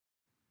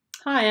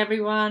Hi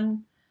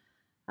everyone.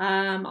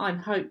 I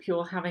hope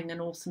you're having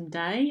an awesome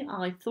day.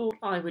 I thought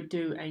I would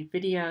do a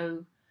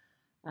video.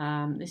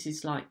 This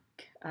is like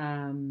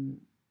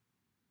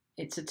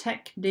it's a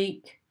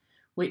technique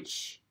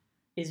which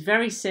is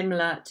very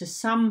similar to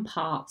some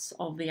parts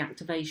of the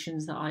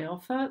activations that I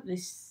offer.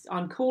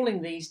 I'm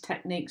calling these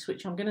techniques,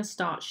 which I'm going to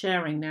start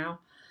sharing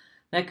now.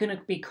 They're going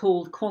to be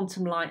called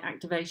quantum light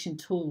activation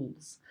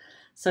tools.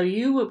 So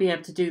you will be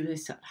able to do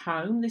this at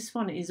home. This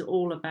one is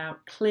all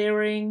about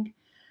clearing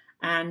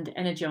and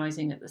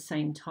energizing at the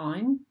same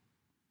time.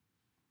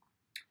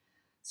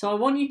 So I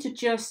want you to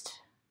just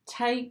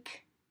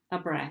take a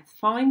breath.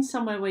 Find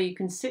somewhere where you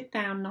can sit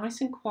down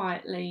nice and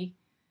quietly,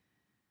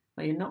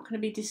 where you're not going to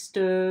be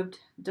disturbed.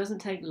 It doesn't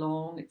take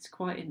long. It's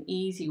quite an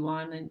easy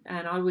one.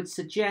 And I would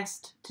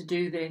suggest to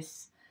do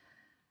this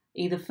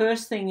either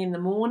first thing in the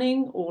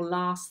morning or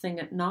last thing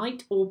at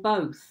night, or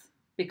both,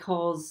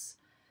 because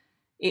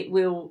it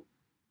will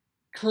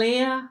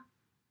clear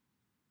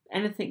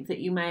anything that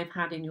you may have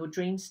had in your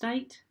dream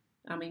state.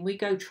 I mean, we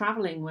go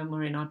traveling when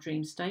we're in our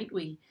dream state.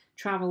 We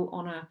travel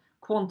on a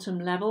quantum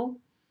level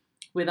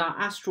with our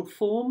astral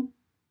form.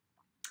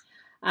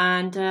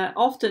 And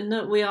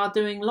often we are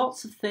doing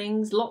lots of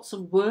things, lots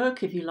of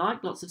work, if you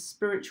like, lots of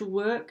spiritual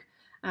work,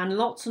 and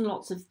lots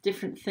of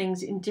different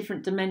things in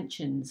different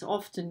dimensions.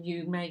 Often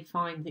you may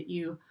find that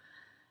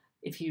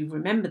if you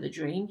remember the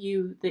dream,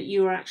 that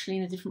you are actually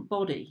in a different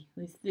body.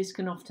 This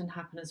can often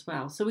happen as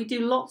well. So we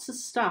do lots of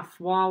stuff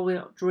while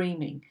we're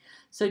dreaming.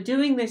 So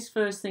doing this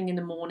first thing in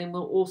the morning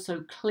will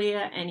also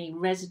clear any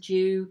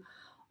residue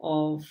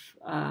of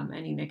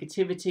any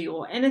negativity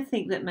or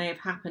anything that may have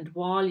happened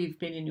while you've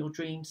been in your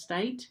dream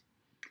state.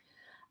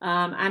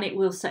 And it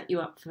will set you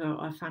up for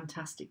a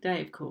fantastic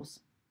day, of course.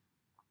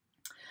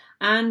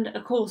 And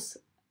of course,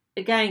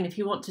 again, if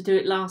you want to do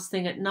it last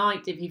thing at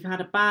night, if you've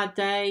had a bad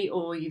day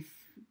or you've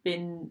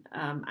been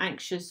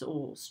anxious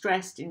or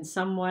stressed in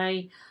some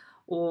way,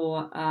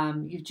 or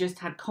you've just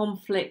had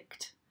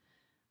conflict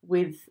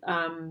with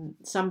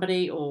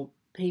somebody or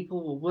people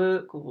or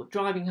work or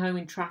driving home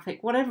in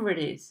traffic, whatever it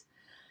is,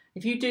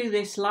 if you do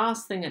this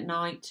last thing at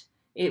night,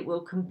 it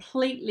will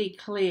completely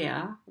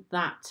clear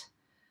that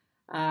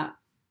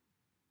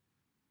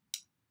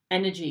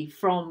energy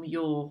from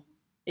your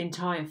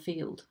entire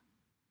field.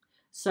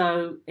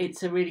 So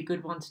it's a really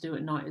good one to do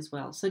at night as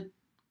well. So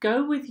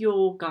go with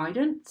your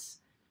guidance.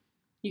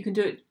 You can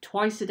do it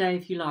twice a day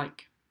if you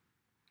like.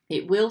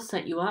 It will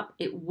set you up.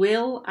 It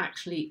will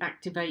actually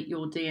activate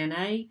your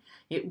DNA.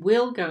 It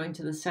will go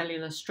into the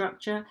cellular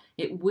structure.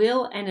 It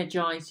will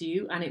energize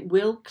you, and it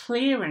will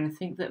clear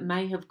anything that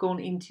may have gone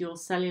into your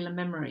cellular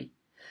memory,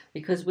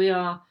 because we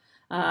are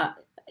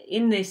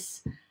in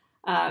this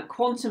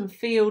quantum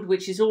field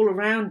which is all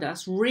around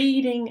us,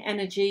 reading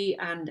energy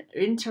and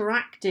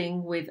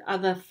interacting with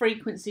other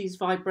frequencies,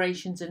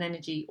 vibrations and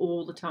energy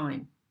all the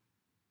time.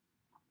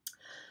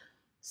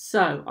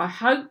 So I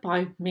hope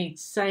by me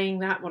saying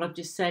that, what I've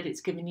just said, it's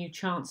given you a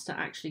chance to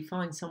actually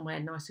find somewhere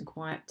nice and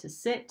quiet to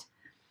sit,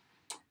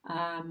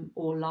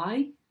 or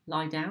lie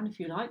down if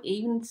you like,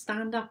 even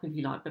stand up if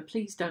you like, but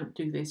please don't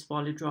do this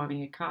while you're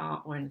driving a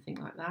car or anything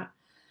like that.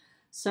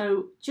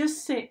 So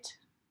just sit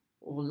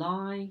or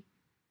lie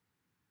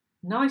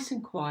nice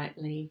and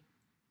quietly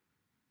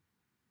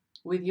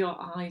with your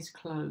eyes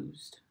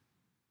closed.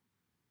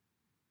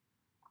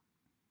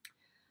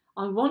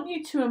 I want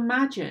you to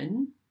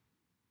imagine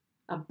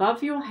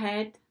above your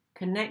head,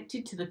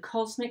 connected to the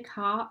cosmic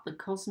heart, the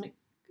cosmic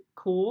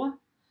core,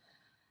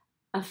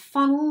 a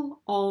funnel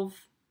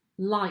of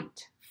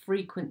light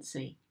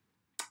frequency.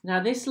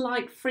 Now this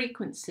light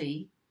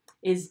frequency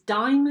is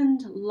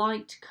diamond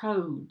light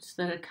codes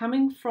that are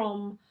coming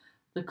from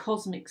the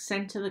cosmic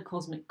center, the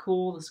cosmic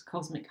core, the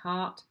cosmic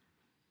heart.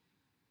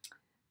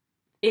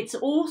 It's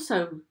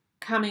also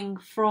coming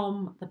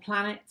from the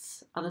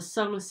planets, other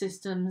solar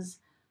systems,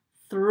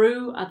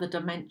 through other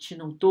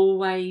dimensional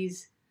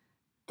doorways,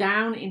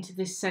 down into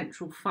this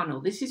central funnel.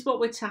 This is what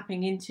we're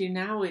tapping into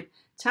now. We're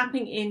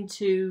tapping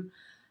into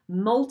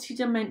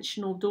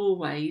multi-dimensional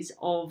doorways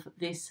of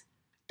this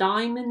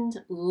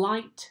diamond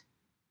light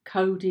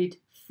coded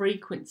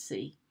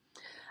frequency.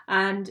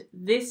 And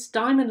this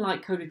diamond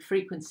light coded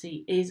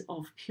frequency is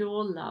of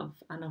pure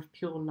love and of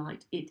pure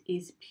light. It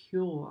is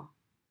pure.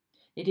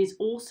 It is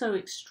also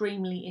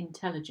extremely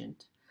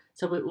intelligent.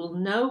 So it will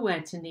know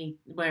where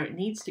it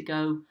needs to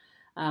go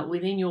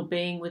within your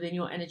being, within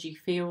your energy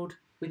field,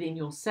 within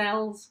your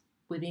cells,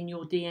 within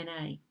your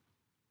DNA.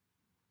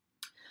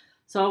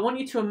 So I want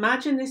you to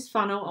imagine this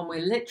funnel, and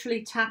we're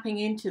literally tapping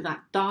into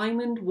that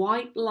diamond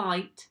white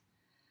light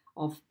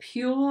of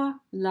pure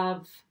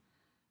love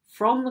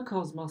from the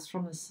cosmos,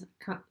 from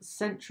the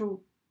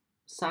central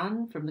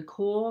sun, from the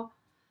core,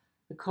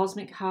 the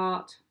cosmic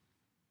heart,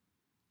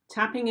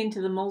 tapping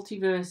into the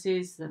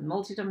multiverses, the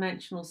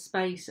multidimensional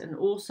space, and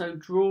also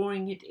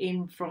drawing it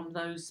in from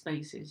those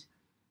spaces.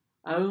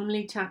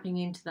 Only tapping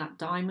into that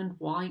diamond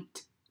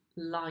white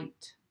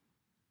light.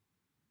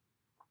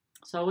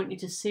 So I want you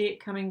to see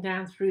it coming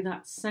down through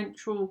that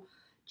central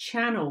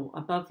channel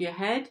above your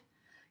head,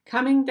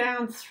 coming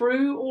down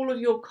through all of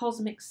your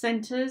cosmic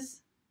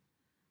centers,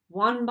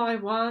 one by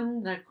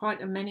one. There are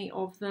quite a many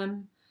of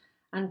them,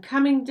 and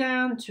coming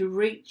down to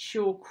reach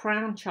your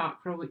crown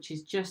chakra, which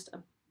is just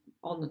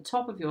on the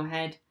top of your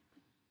head,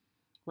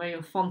 where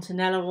your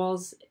fontanella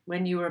was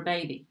when you were a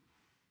baby.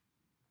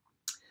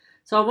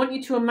 So I want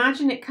you to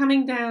imagine it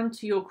coming down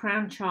to your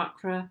crown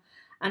chakra,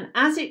 and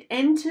as it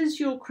enters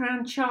your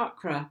crown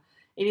chakra,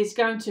 it is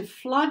going to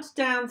flood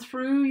down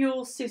through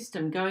your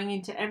system, going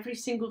into every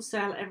single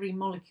cell, every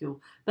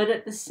molecule. But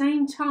at the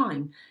same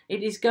time,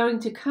 it is going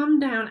to come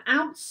down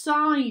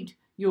outside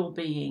your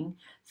being,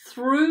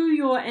 through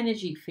your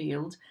energy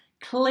field,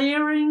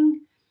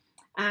 clearing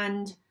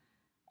and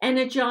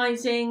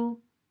energizing,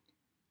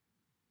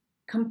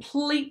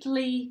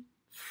 completely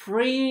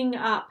freeing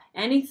up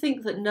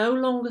anything that no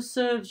longer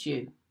serves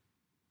you.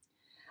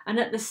 And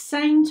at the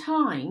same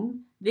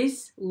time,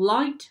 this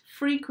light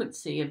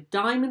frequency of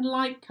diamond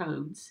light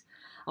codes,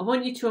 I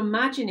want you to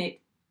imagine it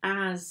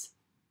as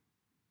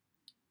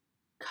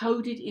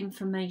coded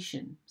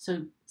information.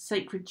 So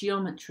sacred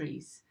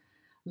geometries,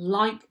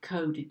 light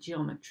coded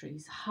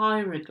geometries,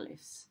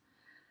 hieroglyphs.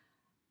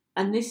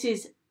 And this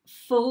is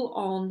full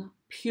on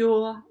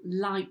pure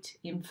light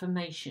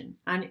information,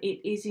 and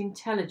it is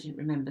intelligent,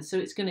 remember. So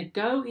it's going to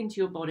go into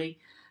your body,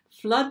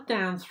 flood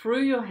down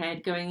through your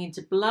head, going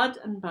into blood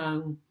and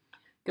bone,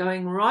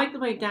 going right the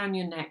way down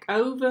your neck,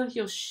 over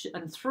your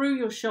and through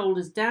your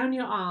shoulders, down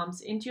your arms,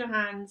 into your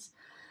hands,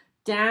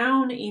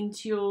 down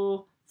into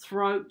your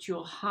throat,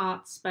 your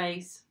heart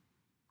space.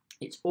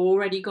 It's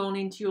already gone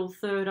into your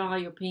third eye,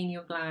 your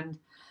pineal gland,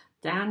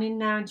 down in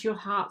now into your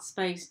heart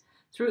space,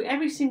 through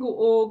every single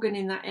organ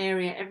in that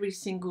area, every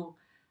single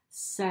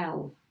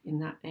cell in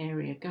that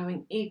area,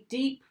 going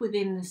deep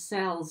within the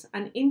cells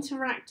and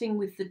interacting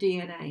with the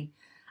DNA,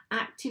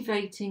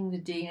 activating the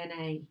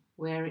DNA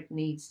where it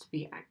needs to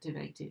be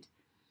activated.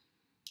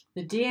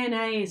 The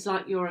DNA is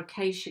like your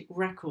Akashic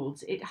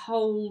records. It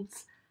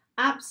holds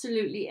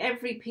absolutely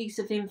every piece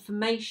of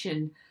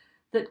information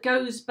that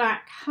goes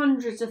back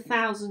hundreds of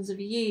thousands of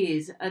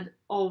years, and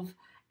of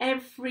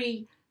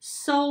every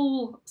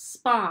soul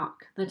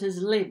spark that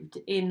has lived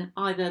in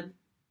either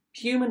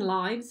human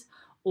lives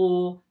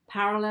or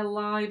parallel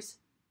lives,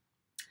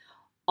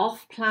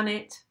 off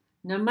planet,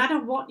 no matter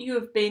what you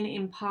have been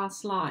in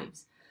past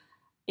lives.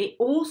 It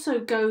also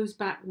goes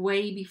back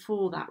way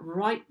before that,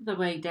 right the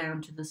way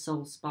down to the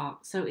soul spark.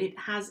 So it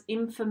has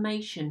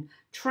information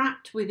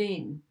trapped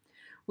within,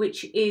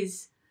 which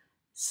is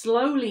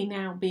slowly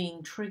now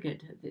being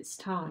triggered at this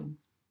time.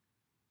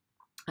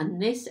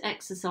 And this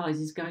exercise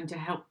is going to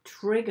help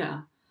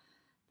trigger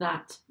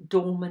that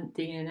dormant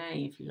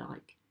DNA, if you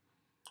like,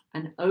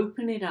 and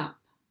open it up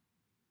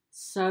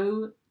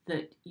so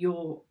that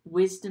your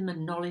wisdom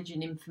and knowledge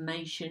and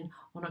information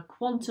on a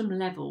quantum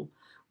level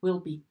will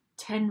be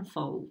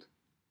tenfold.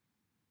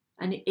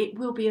 And it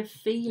will be a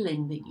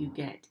feeling that you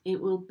get.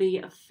 It will be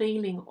a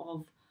feeling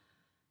of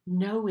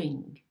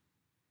knowing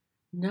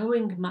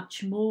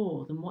much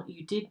more than what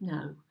you did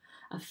know,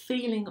 a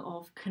feeling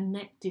of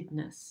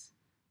connectedness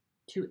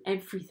to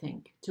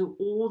everything, to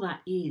all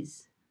that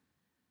is,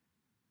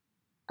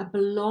 a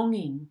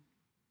belonging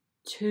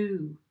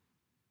to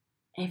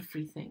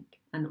everything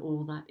and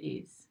all that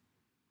is.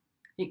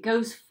 It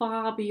goes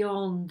far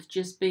beyond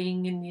just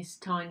being in this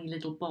tiny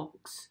little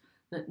box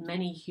that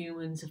many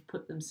humans have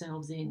put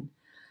themselves in.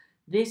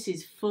 This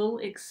is full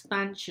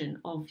expansion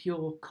of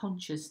your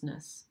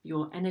consciousness,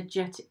 your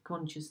energetic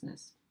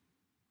consciousness.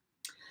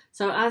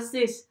 So as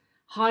this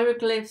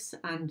hieroglyphs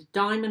and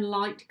diamond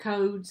light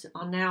codes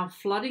are now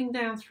flooding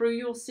down through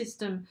your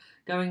system,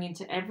 going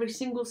into every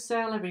single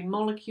cell, every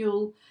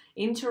molecule,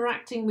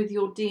 interacting with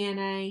your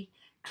DNA,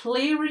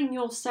 clearing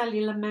your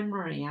cellular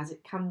memory as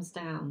it comes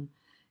down,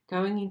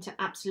 going into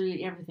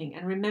absolutely everything.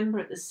 And remember,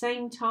 at the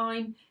same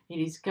time, it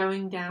is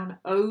going down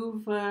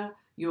over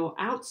your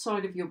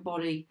outside of your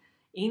body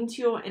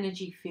into your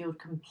energy field,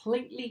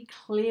 completely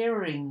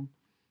clearing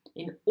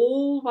in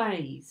all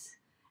ways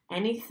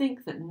anything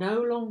that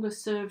no longer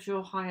serves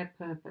your higher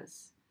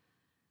purpose.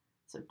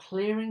 So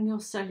clearing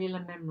your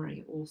cellular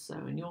memory also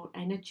and your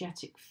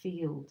energetic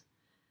field,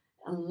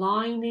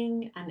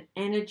 aligning and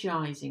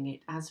energizing it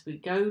as we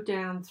go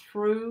down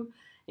through.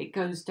 It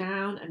goes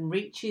down and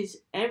reaches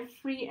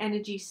every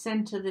energy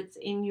center that's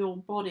in your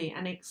body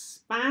and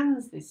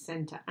expands this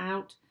center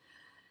out.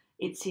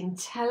 It's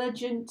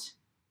intelligent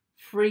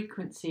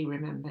frequency,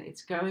 remember.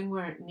 It's going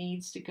where it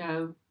needs to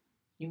go.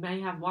 You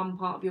may have one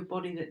part of your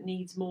body that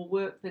needs more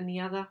work than the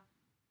other.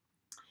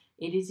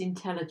 It is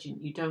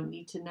intelligent. You don't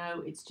need to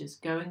know. It's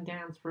just going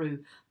down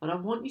through. But I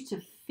want you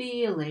to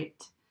feel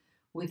it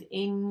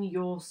within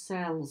your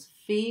cells.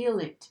 Feel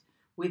it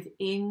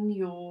within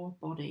your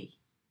body.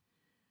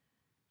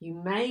 You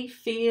may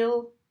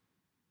feel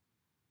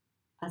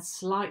a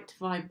slight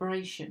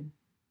vibration.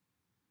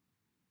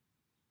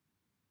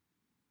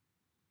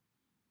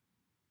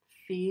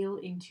 Feel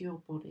into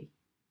your body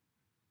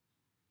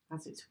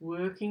as it's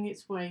working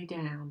its way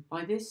down.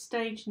 By this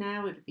stage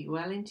now, it'll be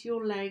well into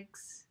your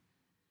legs,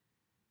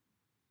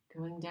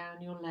 going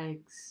down your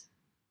legs,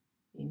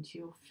 into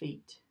your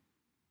feet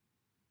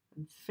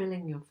and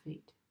filling your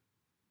feet.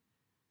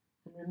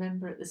 And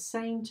remember, at the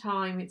same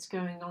time it's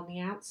going on the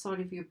outside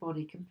of your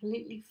body,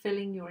 completely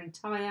filling your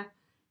entire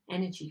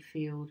energy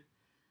field.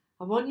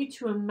 I want you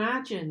to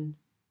imagine,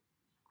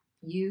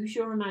 use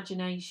your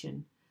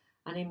imagination,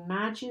 and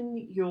imagine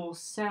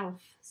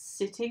yourself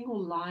sitting or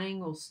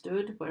lying or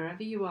stood,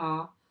 wherever you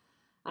are.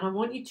 And I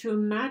want you to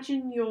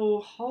imagine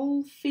your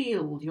whole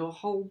field, your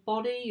whole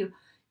body,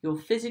 your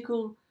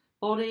physical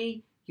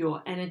body,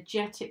 your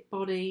energetic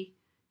body,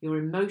 your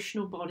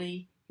emotional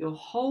body, your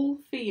whole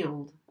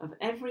field of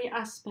every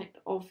aspect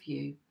of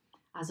you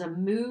as a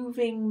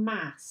moving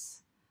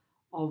mass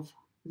of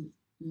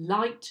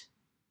light,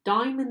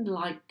 diamond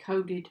light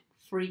coded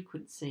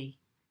frequency.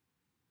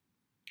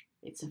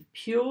 It's of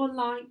pure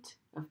light,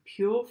 of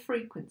pure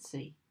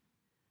frequency,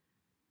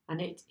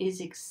 and it is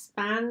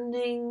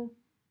expanding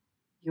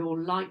your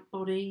light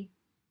body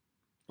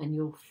and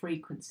your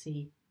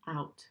frequency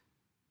out.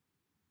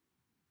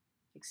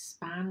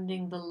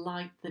 Expanding the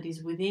light that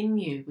is within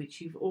you,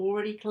 which you've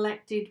already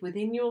collected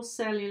within your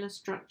cellular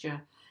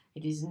structure.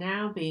 It is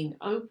now being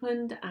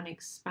opened and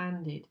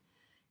expanded.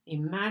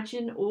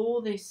 Imagine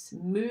all this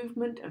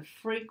movement of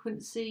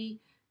frequency,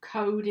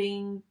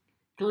 coding,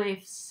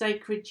 glyphs,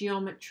 sacred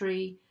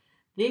geometry.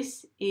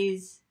 This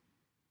is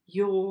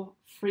your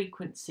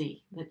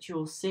frequency that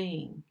you're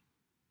seeing.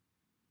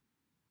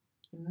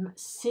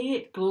 See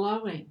it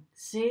glowing,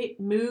 see it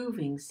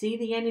moving, see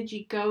the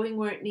energy going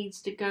where it needs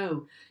to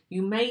go.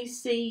 You may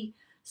see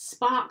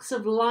sparks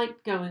of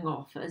light going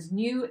off as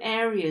new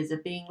areas are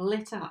being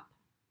lit up.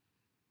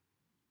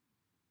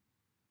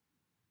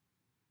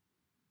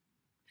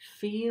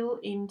 Feel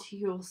into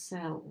your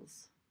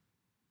cells.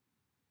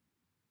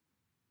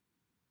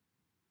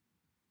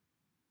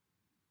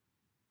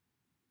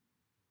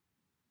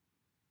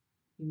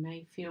 You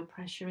may feel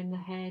pressure in the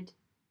head.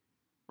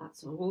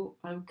 That's all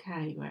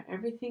okay, where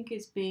everything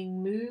is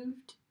being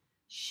moved,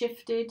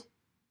 shifted,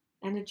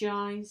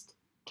 energized,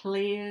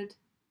 cleared,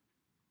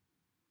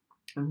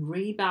 and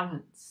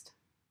rebalanced.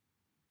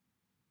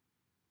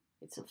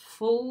 It's a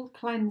full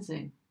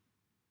cleansing,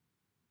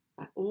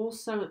 but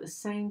also at the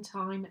same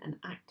time an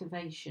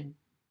activation.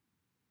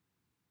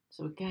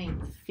 So again,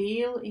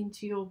 feel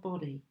into your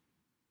body.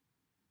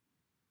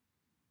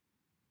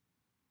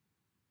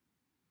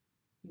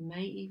 You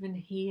may even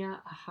hear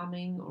a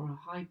humming or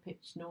a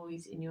high-pitched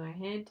noise in your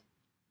head.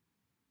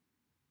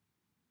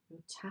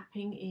 You're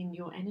tapping in,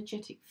 your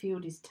energetic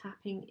field is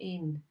tapping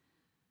in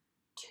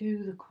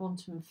to the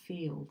quantum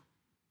field.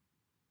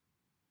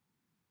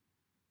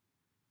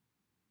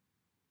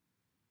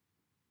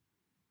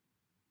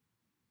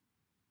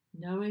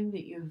 Knowing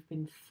that you have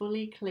been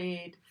fully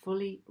cleared,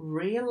 fully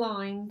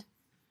realigned.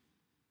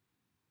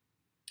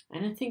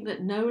 Anything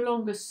that no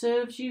longer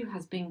serves you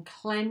has been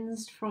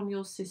cleansed from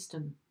your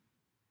system.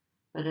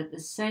 But at the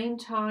same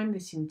time,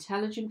 this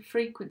intelligent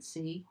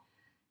frequency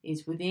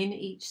is within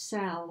each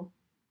cell,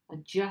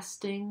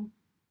 adjusting,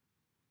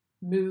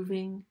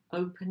 moving,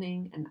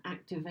 opening, and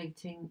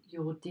activating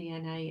your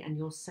DNA and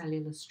your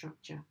cellular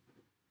structure.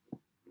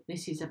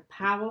 This is a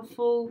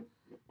powerful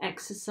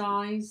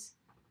exercise,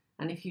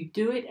 and if you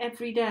do it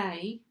every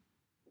day,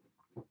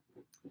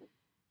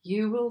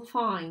 you will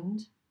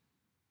find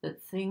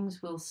that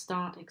things will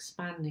start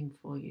expanding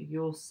for you.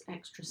 Your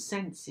extra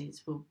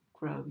senses will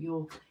grow.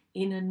 Your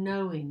inner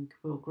knowing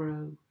will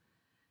grow.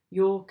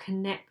 Your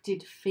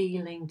connected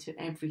feeling to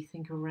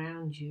everything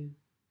around you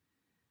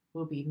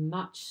will be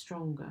much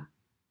stronger.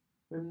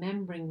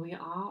 Remembering we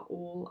are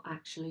all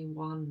actually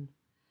one.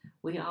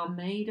 We are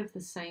made of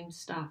the same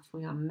stuff.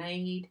 We are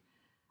made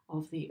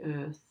of the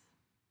earth.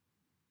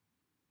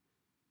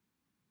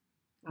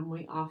 And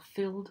we are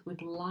filled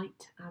with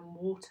light and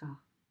water.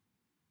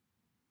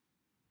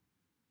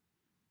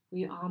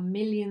 We are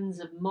millions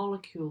of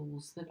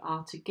molecules that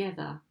are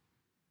together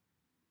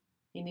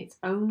in its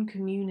own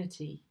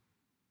community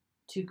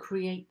to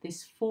create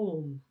this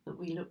form that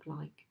we look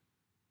like.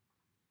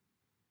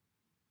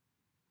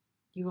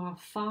 You are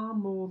far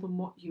more than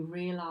what you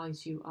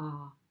realize you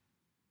are.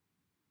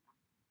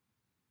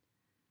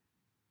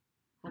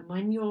 And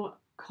when your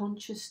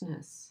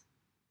consciousness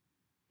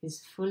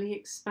is fully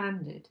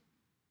expanded,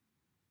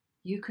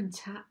 you can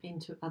tap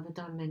into other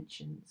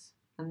dimensions,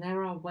 and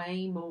there are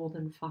way more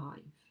than 5.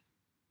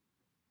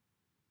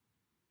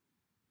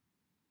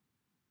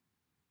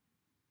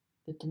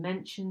 The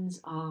dimensions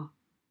are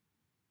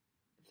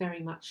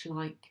very much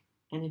like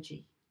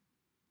energy.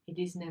 It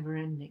is never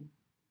ending.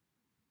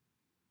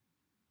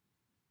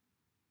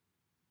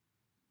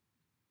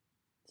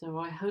 So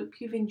I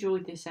hope you've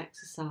enjoyed this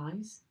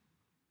exercise.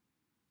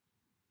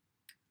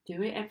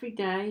 Do it every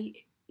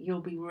day.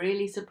 You'll be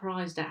really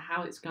surprised at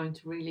how it's going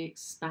to really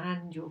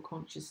expand your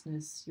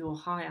consciousness, your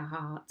higher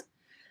heart,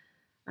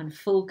 and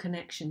full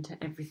connection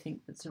to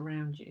everything that's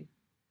around you.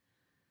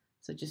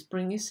 So just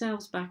bring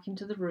yourselves back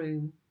into the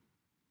room.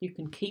 You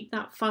can keep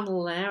that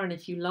funnel there, and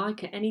if you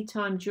like, at any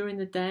time during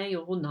the day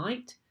or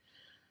night,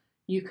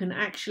 you can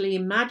actually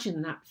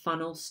imagine that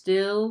funnel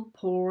still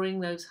pouring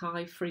those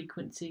high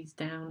frequencies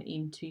down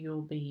into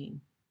your being.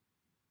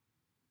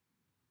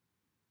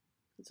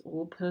 It's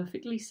all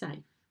perfectly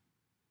safe.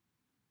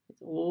 It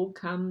all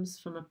comes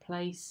from a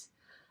place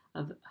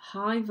of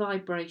high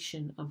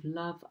vibration of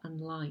love and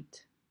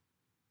light.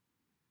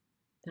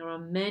 There are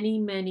many,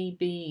 many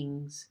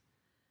beings,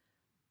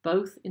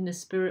 both in the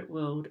spirit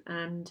world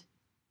and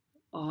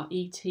our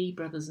ET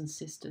brothers and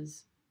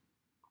sisters,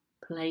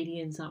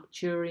 Palladians,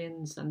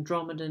 Arcturians,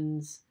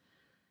 Andromedans,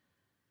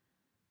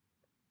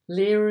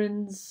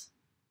 Lyrans,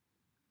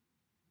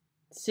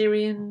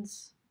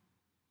 Syrians,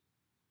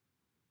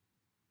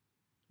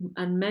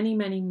 and many,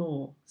 many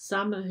more.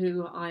 Some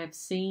who I have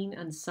seen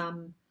and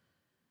some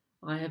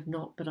I have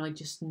not, but I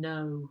just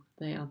know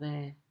they are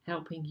there,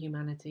 helping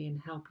humanity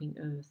and helping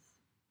Earth.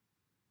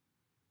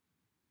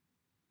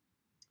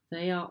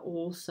 They are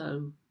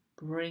also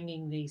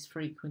bringing these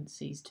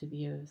frequencies to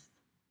the Earth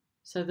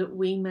so that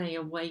we may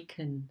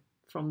awaken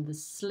from the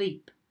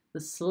sleep,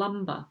 the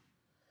slumber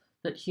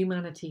that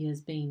humanity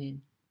has been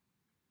in.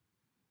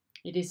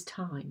 It is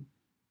time,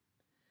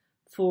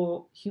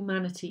 for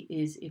humanity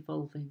is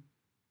evolving.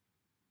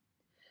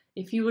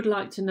 If you would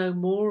like to know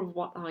more of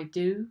what I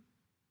do,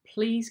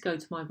 please go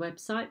to my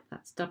website,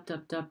 that's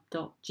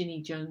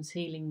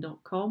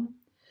www.ginnyjoneshealing.com.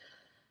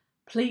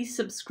 Please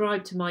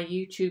subscribe to my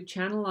YouTube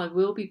channel. I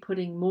will be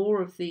putting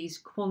more of these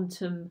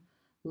quantum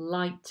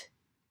light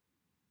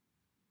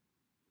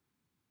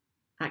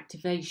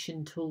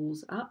activation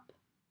tools up.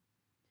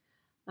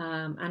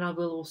 And I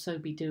will also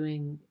be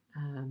doing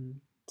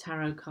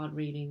tarot card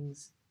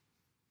readings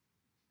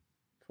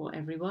for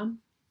everyone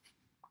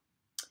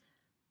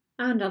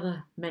and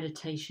other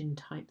meditation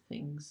type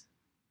things.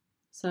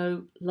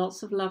 So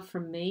lots of love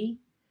from me.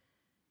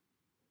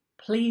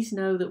 Please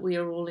know that we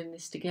are all in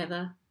this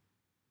together.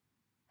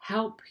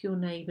 Help your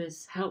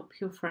neighbours,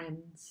 help your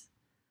friends,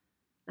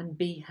 and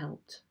be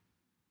helped.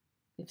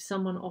 If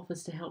someone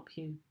offers to help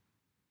you,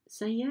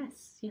 say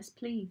yes, yes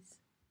please.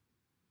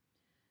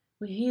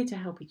 We're here to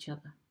help each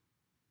other.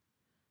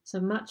 So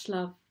much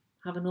love.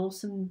 Have an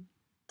awesome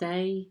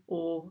day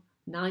or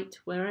night,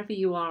 wherever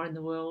you are in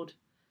the world.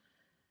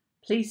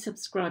 Please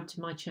subscribe to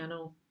my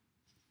channel.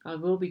 I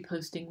will be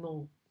posting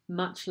more.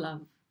 Much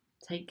love.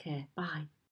 Take care. Bye.